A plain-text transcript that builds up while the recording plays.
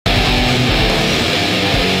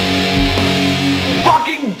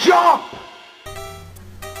Jump!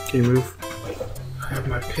 Can you move? I have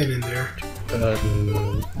my pin in there.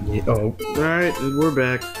 Yeah. Oh, alright, we're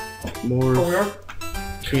back. More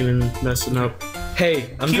Keenan messing up.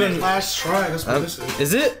 Hey, I'm Keenan's doing last try. That's what this is.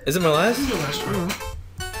 Is it? Is it my last? This is your last try.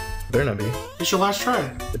 Better not be. It's your last try.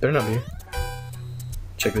 It better not be.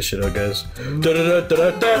 Check this shit out, guys.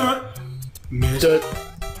 Da-da-da-da-da-da. Miss.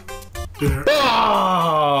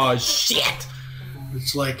 Oh shit!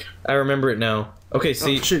 It's like I remember it now. Okay,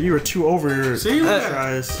 see. Oh, shit, you were 2 over your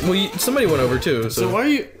tries. Well, somebody went over too. So what are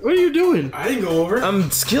you doing? I didn't go over.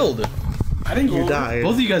 I'm skilled. I didn't go over. You died.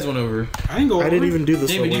 Both of you guys went over. I didn't go over. I didn't even do this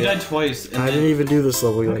David, level you yet. died twice. And I didn't even do this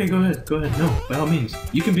level yet. Okay, go ahead. Go ahead. No, by all means.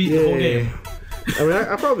 You can beat the whole game. I mean,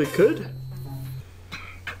 I probably could.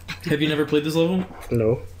 Have you never played this level?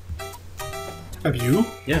 No. Have you?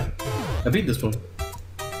 Yeah. I beat this one.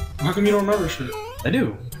 How come you don't remember shit? I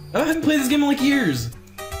do. I haven't played this game in like years.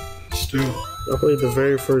 Still. I played the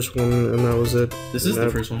very first one, and that was it. This is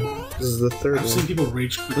the first one. This is the third I've one. seen people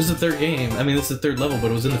rage quit. This is the third game. I mean, this is the third level,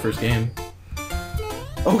 but it was in the first game.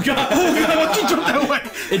 Oh god! Why'd you jump that way?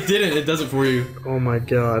 It didn't. It does it for you. Oh my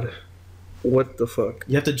god. What the fuck?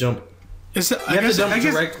 You have to jump. Is it, You have to jump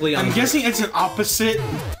directly on I'm the guessing it's an opposite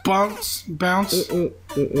bounce.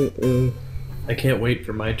 I can't wait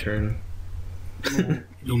for my turn.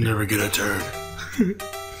 You'll never get a turn.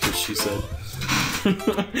 That's what she said.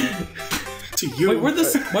 To you. Wait, why did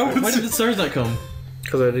the stars not come?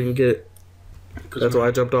 Because I didn't get it. That's why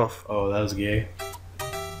I jumped off. Oh, that was gay.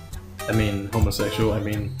 I mean, homosexual. I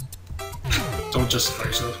mean... Don't justify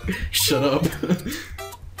yourself. Shut up.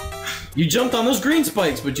 You jumped on those green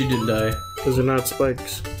spikes, but you didn't die. Because they're not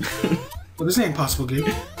spikes. Well, this ain't possible, Gabe.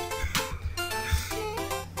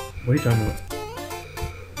 What are you talking about?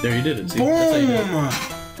 There, you did it. See? Boom! That's how you do it.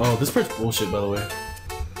 Oh, this part's bullshit, by the way.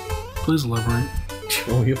 Please elaborate.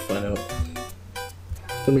 Oh, you'll find out.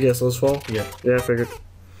 Let me guess, those fall? Yeah. Yeah, I figured.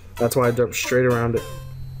 That's why I jumped straight around it.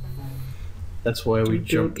 That's why we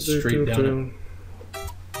jumped straight down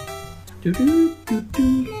it.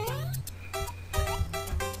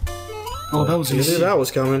 Oh, that was You easy. knew that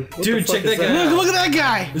was coming. What Dude, the fuck check is that guy out. Look at that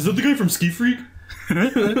guy! Is that the guy from Ski Freak?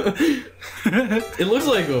 It looks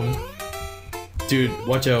like him. Dude,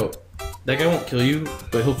 watch out. That guy won't kill you,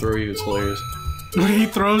 but he'll throw you. It's hilarious. When he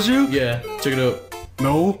throws you? Yeah, check it out.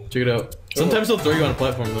 No. Check it out. Sometimes he'll throw you on a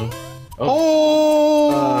platform, though.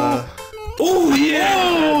 Oh! Oh,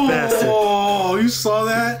 yeah! Bastard. Oh, you saw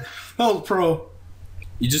that? That was pro.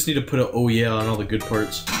 You just need to put a oh yeah on all the good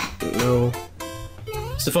parts. No.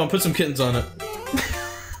 Stefan, put some kittens on it.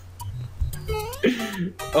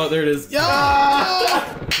 Oh, there it is. Yeah!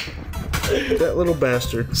 That little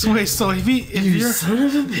bastard. So wait, so if you're son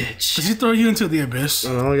of a bitch. does he throw you into the abyss?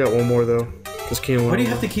 I only got one more though. Because Keenan Why went do you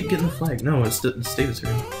over. have to keep getting the flag? No, it's David's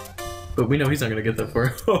turn. But we know he's not gonna get that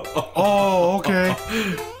far. Oh, okay.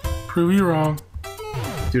 Prove you wrong.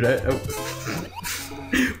 Dude,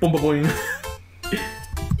 boom, boom, boing.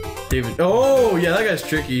 David. Oh, yeah, that guy's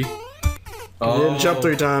tricky. You didn't jump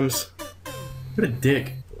 3 times. What a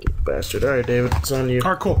dick. Bastard. Alright, David, it's on you.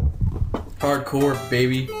 Hardcore. Hardcore,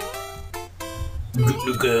 baby.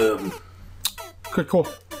 Good, cool.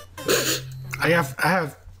 I have.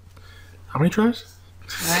 How many tries?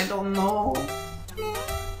 I don't know.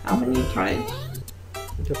 How many tries?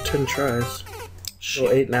 You got 10 tries.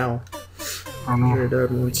 Well, 8 now. I don't know. You're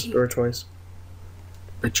dead once or twice.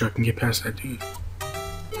 Bet you I can get past that dude.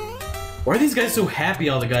 Why are these guys so happy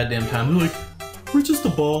all the goddamn time? They're like, we're just a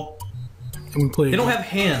ball. Can we play? They don't have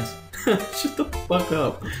hands. Shut the fuck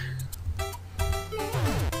up.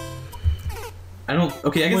 I don't.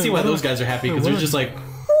 Okay, I can see why those guys are happy because they're just like.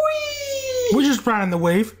 Whee! We're just riding the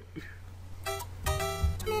wave.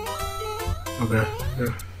 Okay.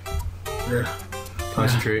 Yeah.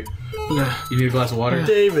 Concentrate. Okay. You need a glass of water.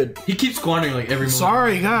 David. He keeps squandering like every moment.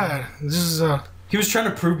 Sorry, God. This is He was trying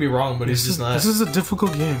to prove me wrong, but he's just not. This is a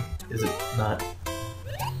difficult game. Is it not?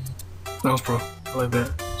 That was pro. I like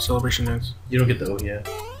that. Celebration dance. You don't get the oh yeah.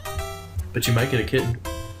 But you might get a kitten.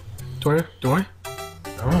 Do I? Do I?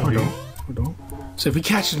 I don't know. I don't. I don't. So if he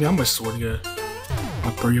catches me, I'm gonna swear to God.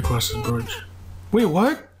 I'll throw you across this bridge. Wait,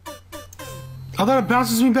 what? I thought it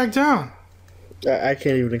bounces me back down. I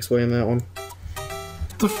can't even explain that one.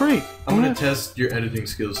 The freak. I'm gonna test your editing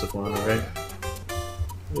skills, Stefan, alright?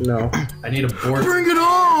 No. I need a border. Bring it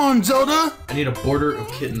on, Zelda! I need a border of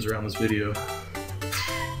kittens around this video.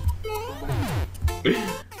 Wait,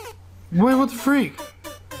 what the freak?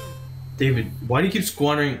 David, why do you keep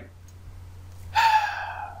squandering?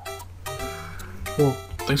 Well,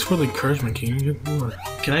 thanks for the encouragement, Keenan.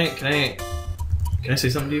 Can I say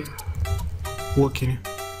something to you? What, Keenan?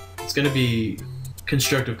 It's gonna be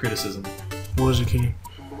constructive criticism. What is it, Keenan?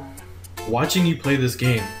 watching you play this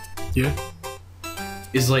game Yeah.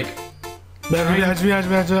 is like.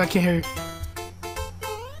 I can't hear you.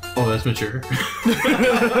 Oh, that's mature.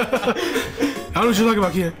 I don't know what you're talking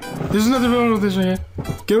about, Keenan. There's nothing wrong with this right here.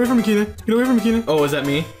 Get away from me, Keenan. Get away from me, Keenan. Oh, is that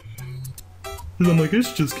me? And I'm like,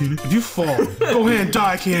 it's just Keenan. If you fall, go ahead and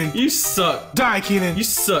die, Keenan. You suck. Die, Keenan. You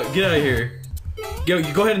suck. Get out of here. Yo,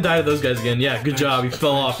 you go ahead and die to those guys again. Yeah, good job. You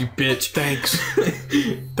fell off, you bitch. Thanks.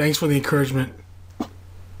 Thanks for the encouragement.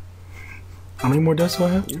 How many more deaths do I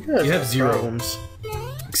have? You have 0 problems.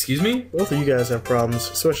 Excuse me? Both of you guys have problems,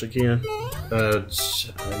 especially Keenan.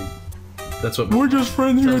 That's what We're just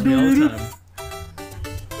friends here, tells me all the dude. time.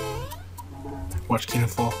 Watch Keenan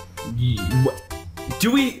fall.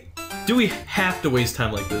 Do we have to waste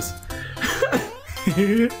time like this?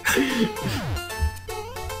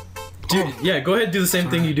 Dude, yeah, go ahead and do the same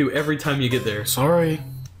thing you do every time you get there. Sorry.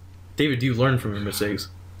 David, do you learn from your mistakes?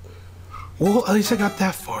 Well, at least I got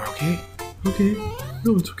that far, okay? Okay.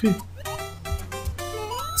 No, it's okay.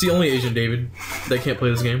 It's the only Asian David that can't play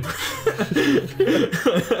this game.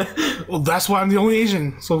 Well, that's why I'm the only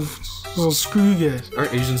Asian, so screw you guys.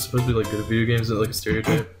 Aren't Asians supposed to be like good at video games? Is that like a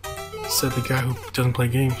stereotype? Said the guy who doesn't play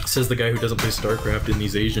games. Says the guy who doesn't play StarCraft and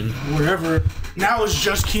he's Asian. Whatever. Now it's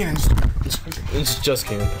just Keenan. It's just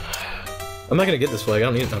Keenan. I'm not gonna get this flag. I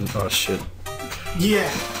don't need it. Oh shit. Yeah.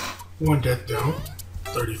 1 death down.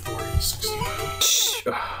 30, 40, 60.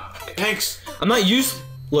 Okay. Thanks. I'm not used.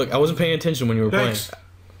 Look, I wasn't paying attention when you were Thanks. playing.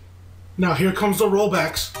 Now here comes the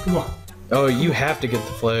rollbacks. Come on. Oh, you have to get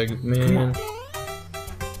the flag, man.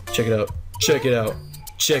 Check it out. Check it out.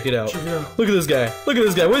 Check it out. Check it out. Look at this guy. Look at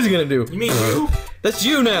this guy. What is he gonna do? You mean you? That's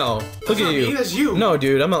you now. Look at not you. me, that's you. No,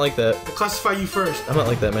 dude, I'm not like that. I classify you first. I'm not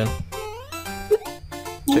like that, man.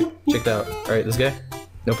 Check that out. All right, this guy.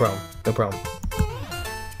 No problem. No problem.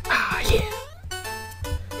 Ah, yeah.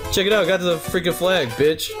 Check it out. Got the freaking flag,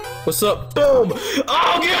 bitch. What's up? Boom.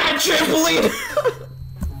 Oh god, trampoline.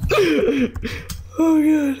 Oh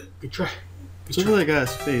god. Good try. What's up with that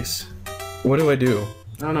guy's face? What do I do?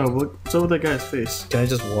 I don't know. What's up with that guy's face? Can I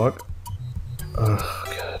just walk? Oh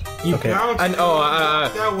god. You Okay. bounce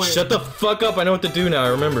that way. Shut the fuck up. I know what to do now. I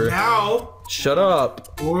remember. Now. Shut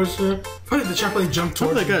up. Where's it? Probably the trampoline jump What's up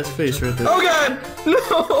towards with that guy's face right there? Oh god.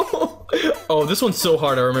 No. Oh, this one's so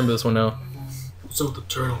hard. I remember this one now. What's up with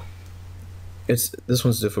the turtle? This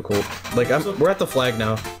one's difficult. Like we're at the flag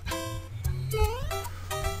now.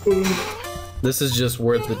 This is just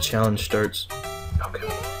where the challenge starts. Okay.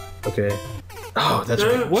 Okay. Oh, that's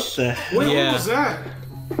right. What the hell? What Yeah. was that?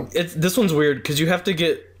 This one's weird because you have to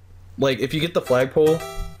get like if you get the flagpole.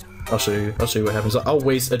 I'll show you. I'll show you what happens. I'll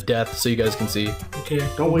waste a death so you guys can see. Okay.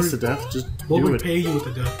 Don't waste the death. Just We'll do it. repay you with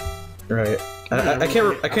the death. Right. I I'm not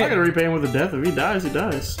can't. gonna repay him with the death. If he dies, he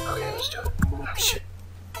dies. Okay, let's do it. Oh shit.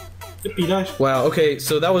 Yep, he dies. Wow. Okay,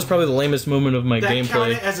 so that was probably the lamest moment of my That gameplay.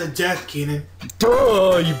 counted as a death, Keenan.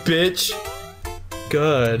 Oh, you bitch.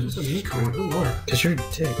 God. That's a me calling. Good lord. Cause you're a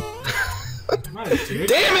dick. I'm not a dick.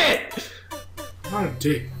 Damn it! I'm not a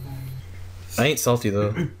dick. I ain't salty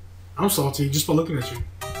though. I'm salty just by looking at you.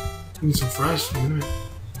 I need some fries for a minute.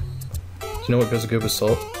 You know what goes good with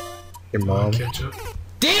salt? Your mom. Ketchup.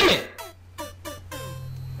 Damn it!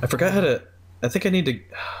 I forgot how to. I think I need to.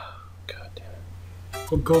 God damn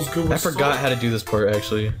it! What goes good with I forgot how to do this part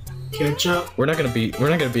actually. Ketchup. We're not gonna beat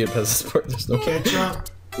past this part. There's no. Ketchup.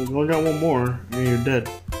 We've only got one more, and you're dead.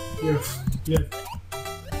 Yeah.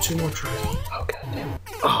 2 more tries. Oh god damn it!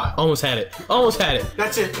 Oh, almost had it. Almost had it.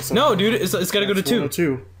 That's it. No, dude, it's gotta go to 2.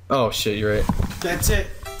 2. Oh shit, you're right. That's it.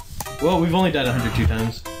 Well, we've only died 102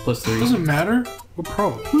 times plus 3. Doesn't matter. We're pro.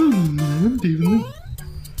 Look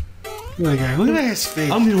at that guy. Look at his face.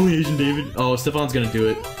 I'm the only Asian David. Oh, Stefan's gonna do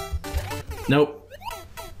it. Nope.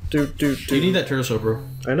 Dude. You need that turtle show, bro.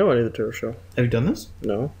 I know I need the turtle shell. Have you done this?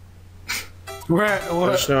 No. We're at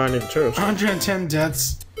I just know I need the turtle shell. 110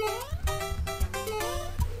 deaths.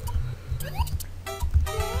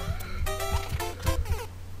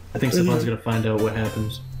 I think Stefan's gonna find out what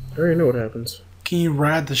happens. I already know what happens. Can you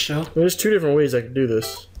ride the shell? There's 2 different ways I could do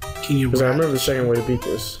this. Can you Because I ride? remember the second way to beat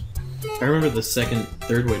this. I remember the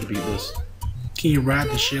third way to beat this. Can you ride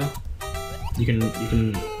the shell? You can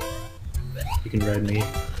ride me.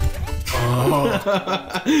 Oh,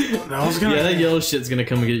 that was gonna. Yeah, that yellow shit's gonna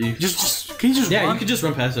come and get you. Just can you just Yeah, run? you could just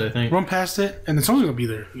run past it, I think. Run past it, and then someone's gonna be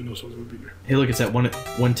there. You know someone's gonna be there. Hey, look, it's at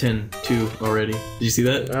 110, 2 already. Did you see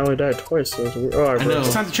that? I only died twice, so it's weird. Oh, I I know.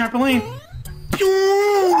 It's time to trampoline.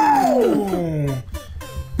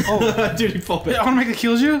 Oh, Dude, you fall back. automatically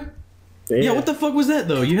kills you. Yeah, what the fuck was that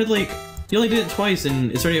though? You only did it twice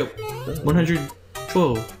and it's already at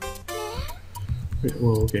 112. Wait,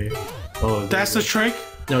 whoa, okay. Oh, That's the trick.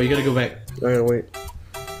 no, you gotta go back. I gotta wait.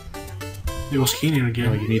 It was Keenan Oh,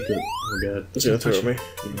 again. you need the. Oh god. It's gonna throw me.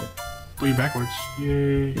 Yeah. Put you backwards.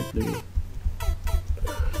 Yay. There you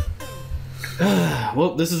go.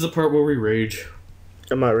 Well, this is the part where we rage.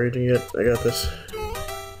 I'm not raging yet. I got this.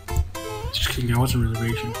 Just kidding. I wasn't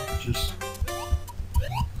really raging. Just.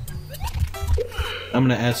 I'm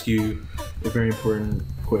gonna ask you a very important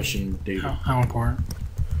question, David. How important?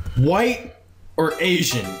 White or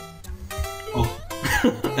Asian? Oh.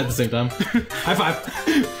 At the same time. High five.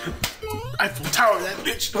 Eiffel Tower, that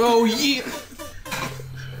bitch. Oh yeah.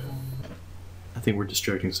 I think we're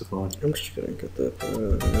distracting Stefan. I'm just gonna get that.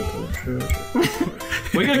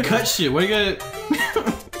 We gotta cut shit. What do you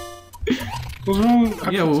gotta? What's wrong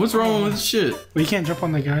with Yeah, well, what's wrong with this shit? Well, you can't jump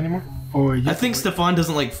on that guy anymore? Or you I think Stefan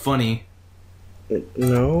doesn't like funny.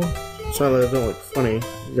 No, it's not that I don't look funny.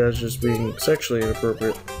 You guys are just being sexually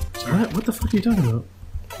inappropriate. What the fuck are you talking about?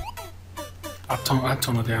 I'll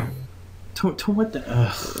tone it down. Tone what the?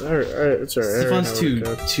 Alright, it's alright. Stefan's too.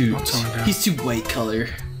 I'll tone it down. He's too white color.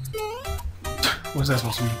 What's that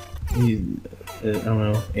supposed to mean? I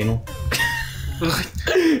don't know. Anal.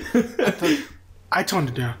 I toned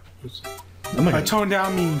it down. I'm I toned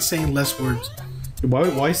down means saying less words.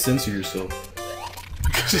 Why censor yourself?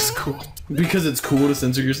 Because it's cool. Because it's cool to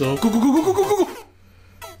censor yourself? Go, go, go, go, go, go, go, go.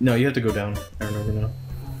 No, you have to go down. I remember now.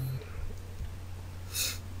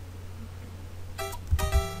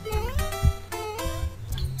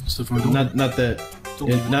 Stefan, don't, Not that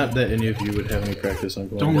don't, not that any of you would have any practice on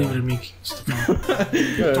going don't leave it down. to me,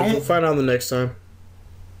 Stefan. We'll find out the next time.